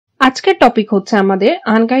আজকের টপিক হচ্ছে আমাদের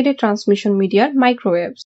আনগাইডেড ট্রান্সমিশন মিডিয়ার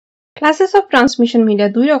microwaves. Classes of transmission media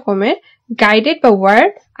দুই রকমের, গাইডেড বা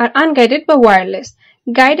ওয়ার্ড আর আনগাইডেড বা ওয়্যারলেস।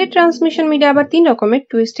 গাইডেড ট্রান্সমিশন মিডিয়া আবার তিন রকমের,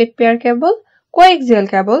 twisted pair cable, coaxial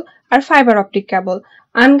cable আর ফাইবার অপটিক কেবল।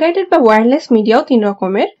 আনগাইডেড বা ওয়্যারলেস মিডিয়াও তিন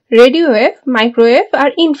রকমের, রেডিও ওয়েভ, মাইক্রোওয়েভ আর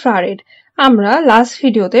ইনফ্রারেড। আমরা লাস্ট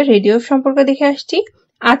ভিডিওতে রেডিও ওয়েভ সম্পর্কে দেখে আসছি,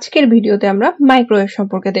 আজকের ভিডিওতে আমরা মাইক্রোওয়েভ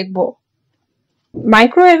সম্পর্কে দেখব।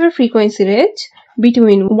 মাইক্রোওয়েভের frequency range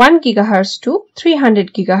between 1 GHz to 300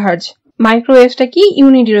 GHz। মাইক্রোওয়েভটা কি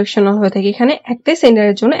ইউনিডিরেকশনাল হয়ে থাকে, এখানে একটা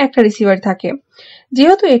সেন্ডারের জন্য একটা রিসিভার থাকে।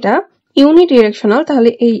 যেহেতু এটা ইউনিডিরেকশনাল, তাহলে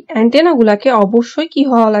এই অ্যান্টেনা গুলাকে অবশ্যই কি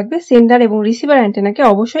হওয়া লাগবে, সেন্ডার এবং রিসিভার অ্যান্টেনাকে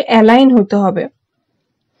অবশ্যই অ্যালাইন হতে হবে।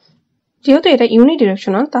 যেহেতু এটা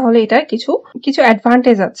ইউনিডিরেকশনাল, তাহলে এটার কিছু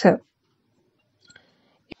অ্যাডভান্টেজ আছে।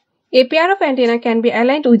 A pair of antenna can be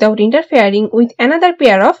aligned without interfering with another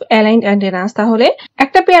pair of aligned antennas। তাহলে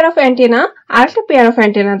একটা পেয়ার অফ অ্যান্টেনা আর একটা পেয়ার অফ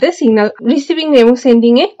অ্যান্টেনাতে সিগন্যাল রিসিভিং এবং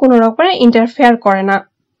সেন্ডিং এ কোনো রকমের ইন্টারফেয়ার করে না।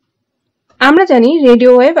 আমরা জানি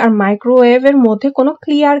রেডিও ওয়েভ আর মাইক্রোওয়েভ এর মধ্যে কোনো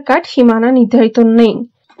ক্লিয়ার কাট সীমানা নির্ধারিত নেই।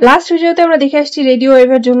 লাস্ট ভিডিওতে আমরা দেখে আসছি রেডিও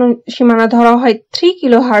ওয়েভের জন্য সীমানা ধরা হয় 3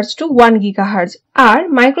 kHz to 1 GHz, আর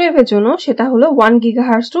মাইক্রোওয়েভের জন্য সেটা হলো 1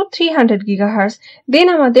 GHz to 300 GHz। দেন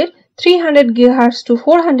আমাদের 300 GHz to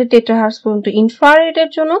 400 THz পর্যন্ত ইনফ্রারেড এর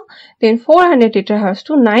জন্য, দেন 400 THz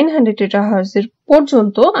to 900 THz এর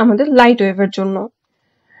পর্যন্ত আমাদের লাইট ওয়েভের জন্য।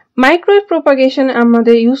 মাইক্রোওয়েভ প্রপাগেশন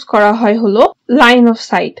আমাদের ইউজ করা হয় হলো লাইন অফ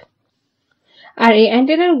সাইট, আর এই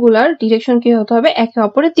অ্যান্টেনার গুলার ডিরেকশন কি হতে হবে, একে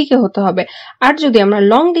অপরের দিকে হতে হবে। আর যদি আমরা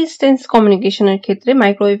লং ডিস্টেন্স কমিউনিকেশনের ক্ষেত্রে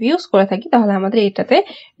মাইক্রোওয়েভ ইউজ করে থাকি, তাহলে আমাদের এটাতে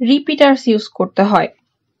রিপিটারস ইউজ করতে হয়।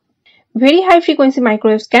 Very high frequency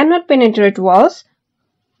microwaves can not penetrate Waals.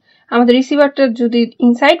 আমাদের রিসিভারটা যদি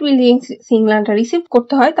ইনসাইড বিল্ডিং সিগন্যালটা রিসিভ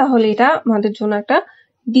করতে হয়, তাহলে এটা আমাদের জন্য একটা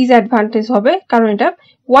ডিসঅ্যাডভান্টেজ হবে, কারণ এটা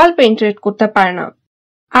ওয়াল পেনিট্রেট করতে পারে না।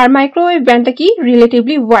 আর মাইক্রোওয়েভ ব্যান্ডটা কি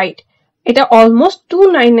রিলেটিভলি ওয়াইড, এটা অলমোস্ট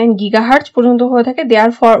 299 GHz পর্যন্ত হয়ে থাকে।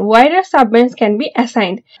 Therefore wider সাবব্যান্ডস can be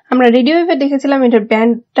assigned. আমরা রেডিও ওয়েভে দেখেছিলাম এটার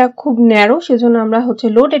ব্যান্ডটা খুব ন্যারো, সেজন্য আমরা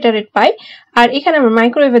লো ডেটা রেট পাই। আর এখানে আমরা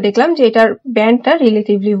মাইক্রোওয়েভে দেখলাম যে এটার ব্যান্ডটা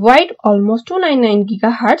রিলেটিভলি ওয়াইড, অলমোস্ট 299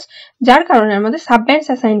 GHz, যার কারণে আমাদের সাবব্যান্ডস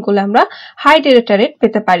অ্যাসাইন করলে আমরা হাই ডেটা রেট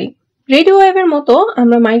পেতে পারি। রেডিও ওয়েভের মতো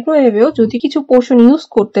আমরা মাইক্রোওয়েভেও যদি কিছু পোর্শন ইউজ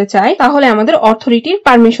করতে চাই, তাহলে আমাদের অথরিটির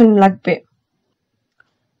পারমিশন লাগবে।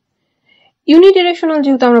 ইউনিডিরেকশনাল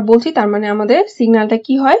যেহেতু আমরা বলছি, তার মানে আমাদের সিগন্যালটা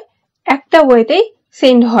কি হয়, একটা ওয়েতেই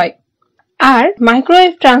সেন্ড হয়। আর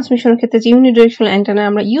মাইক্রোওয়েভ ট্রান্সমিশনের ক্ষেত্রে যে ইউনিডিরেকশনাল অ্যান্টেনা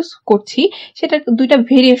আমরা ইউজ করছি, সেটার দুইটা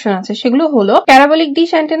ভেরিয়েশন আছে, সেগুলো হলো parabolic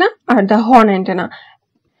dish antenna are the horn antenna.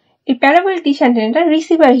 এই প্যারাবোলিক ডিশ অ্যান্টেনাটা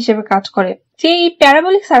রিসিভার হিসেবে কাজ করে। যে এই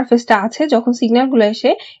প্যারাবোলিক সারফেসটা আছে, যখন সিগন্যালগুলো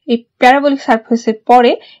এসে এই প্যারাবোলিক সারফেসে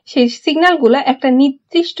পড়ে, সেই সিগন্যালগুলো একটা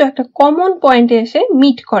নির্দিষ্ট একটা কমন পয়েন্টে এসে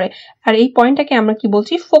মিট করে, আর এই পয়েন্টটাকে আমরা কি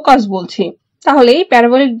বলছি, ফোকাস বলছি। তাহলে এই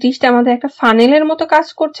প্যারাবোলিক ডিশটা আমাদের একটা ফানেলের মতো কাজ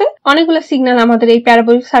করছে, অনেকগুলো সিগন্যাল আমাদের এই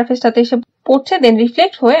প্যারাবোলিক সারফেসটাতে এসে পড়ছে, দেন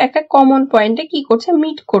রিফ্লেক্ট হয়ে একটা কমন পয়েন্টে কি করছে,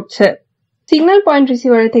 মিট করছে। সিগন্যাল পয়েন্ট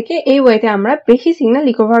রিসিভারের থেকে এই ওয়েতে আমরা বেশি সিগন্যাল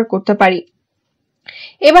রিকভার করতে পারি।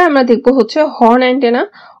 এবার আমরা দেখবো হচ্ছে হর্ন অ্যান্টেনা।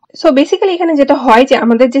 সো বেসিক্যালি এখানে যেটা হয় যে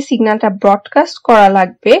আমাদের যে সিগন্যালটা ব্রডকাস্ট করা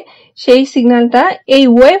লাগবে, সেই সিগন্যালটা এই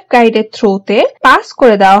ওয়েভ গাইডের থ্রুতে পাস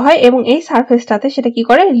করে দেওয়া হয়, এবং এই সারফেসটাতে সেটা কি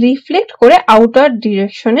করে, রিফ্লেক্ট করে আউটার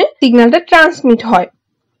ডিরেকশনে সিগন্যালটা ট্রান্সমিট হয়।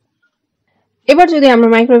 এবার যদি আমরা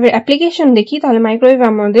মাইক্রোওয়েভের অ্যাপ্লিকেশন দেখি, তাহলে মাইক্রোওয়েভ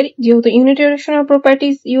আমাদের যেহেতু ইউনিডিরেকশনাল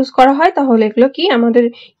প্রপার্টিজ ইউজ করা হয়, তাহলে এগুলো কি আমাদের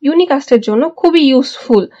ইউনিকাস্টের জন্য খুবই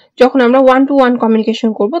ইউজফুল। যখন আমরা 1-to-1 কমিউনিকেশন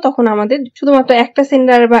করব, তখন আমাদের শুধুমাত্র একটা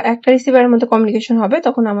সেন্ডার বা একটা রিসিভারের মধ্যে কমিউনিকেশন হবে,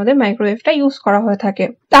 তখন আমাদের মাইক্রোওয়েভটা ইউজ করা হয়ে থাকে।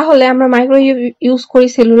 তাহলে আমরা মাইক্রোওয়েভ ইউজ করি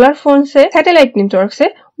সেলুলার ফোনসে, স্যাটেলাইট নেটওয়ার্কসে,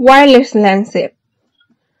 ওয়্যারলেস ল্যান্ডসে।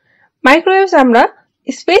 মাইক্রোওয়েভস আমরা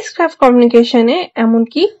স্পেসক্রাফট কমিউনিকেশনে,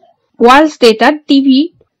 এমনকি ওয়ার্ল্ড ডেটা, টিভি,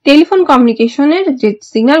 টেলিফোন কমিউনিকেশনের যে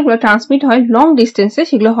সিগন্যালগুলো ট্রান্সমিট হয় লং ডিস্টেন্সে,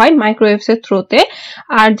 সেগুলো হয় মাইক্রোওয়েভস এর থ্রুতে,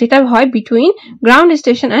 আর যেটা হয় between ground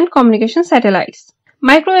station and communication satellites.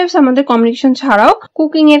 Microwaves আমাদের কমিউনিকেশন ছাড়াও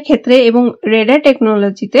কুকিং এর ক্ষেত্রে এবং রেডার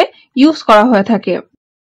টেকনোলজিতে ইউজ করা হয়ে থাকে।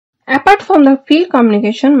 Apart from the field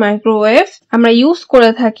communication, microwaves আমরা ইউজ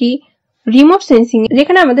করে থাকি রিমোট সেন্সিং,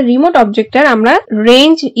 যেখানে আমাদের রিমোট অবজেক্টের আমরা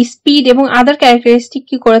রেঞ্জ, স্পিড এবং আদার ক্যারেক্টারিস্টিক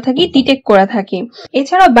কি করে থাকি, ডিটেক্ট করে থাকি।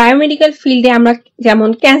 এছাড়াও বায়োমেডিক্যাল ফিল্ডে আমরা যেমন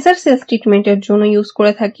ক্যান্সার সেলস ট্রিটমেন্টের জন্য ইউজ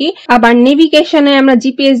করে থাকি, আবার নেভিগেশনে আমরা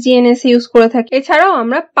জিপিএস, জিএনএস ইউজ করে থাকি। এছাড়াও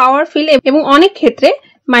আমরা পাওয়ার ফিল্ড এবং অনেক ক্ষেত্রে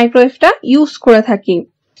মাইক্রোওয়েভটা ইউজ করে থাকি।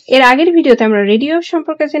 এর আগের ভিডিওতে আমরা রেডিও ওয়েভ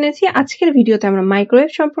সম্পর্কে জেনেছি, আজকের ভিডিওতে আমরা মাইক্রোওয়েভ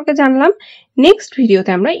সম্পর্কে জানলাম, নেক্সট ভিডিওতে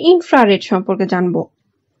আমরা ইনফ্রারেড সম্পর্কে জানবো।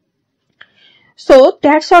 So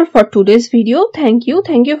that's all for today's video. Thank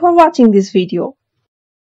you for watching this video.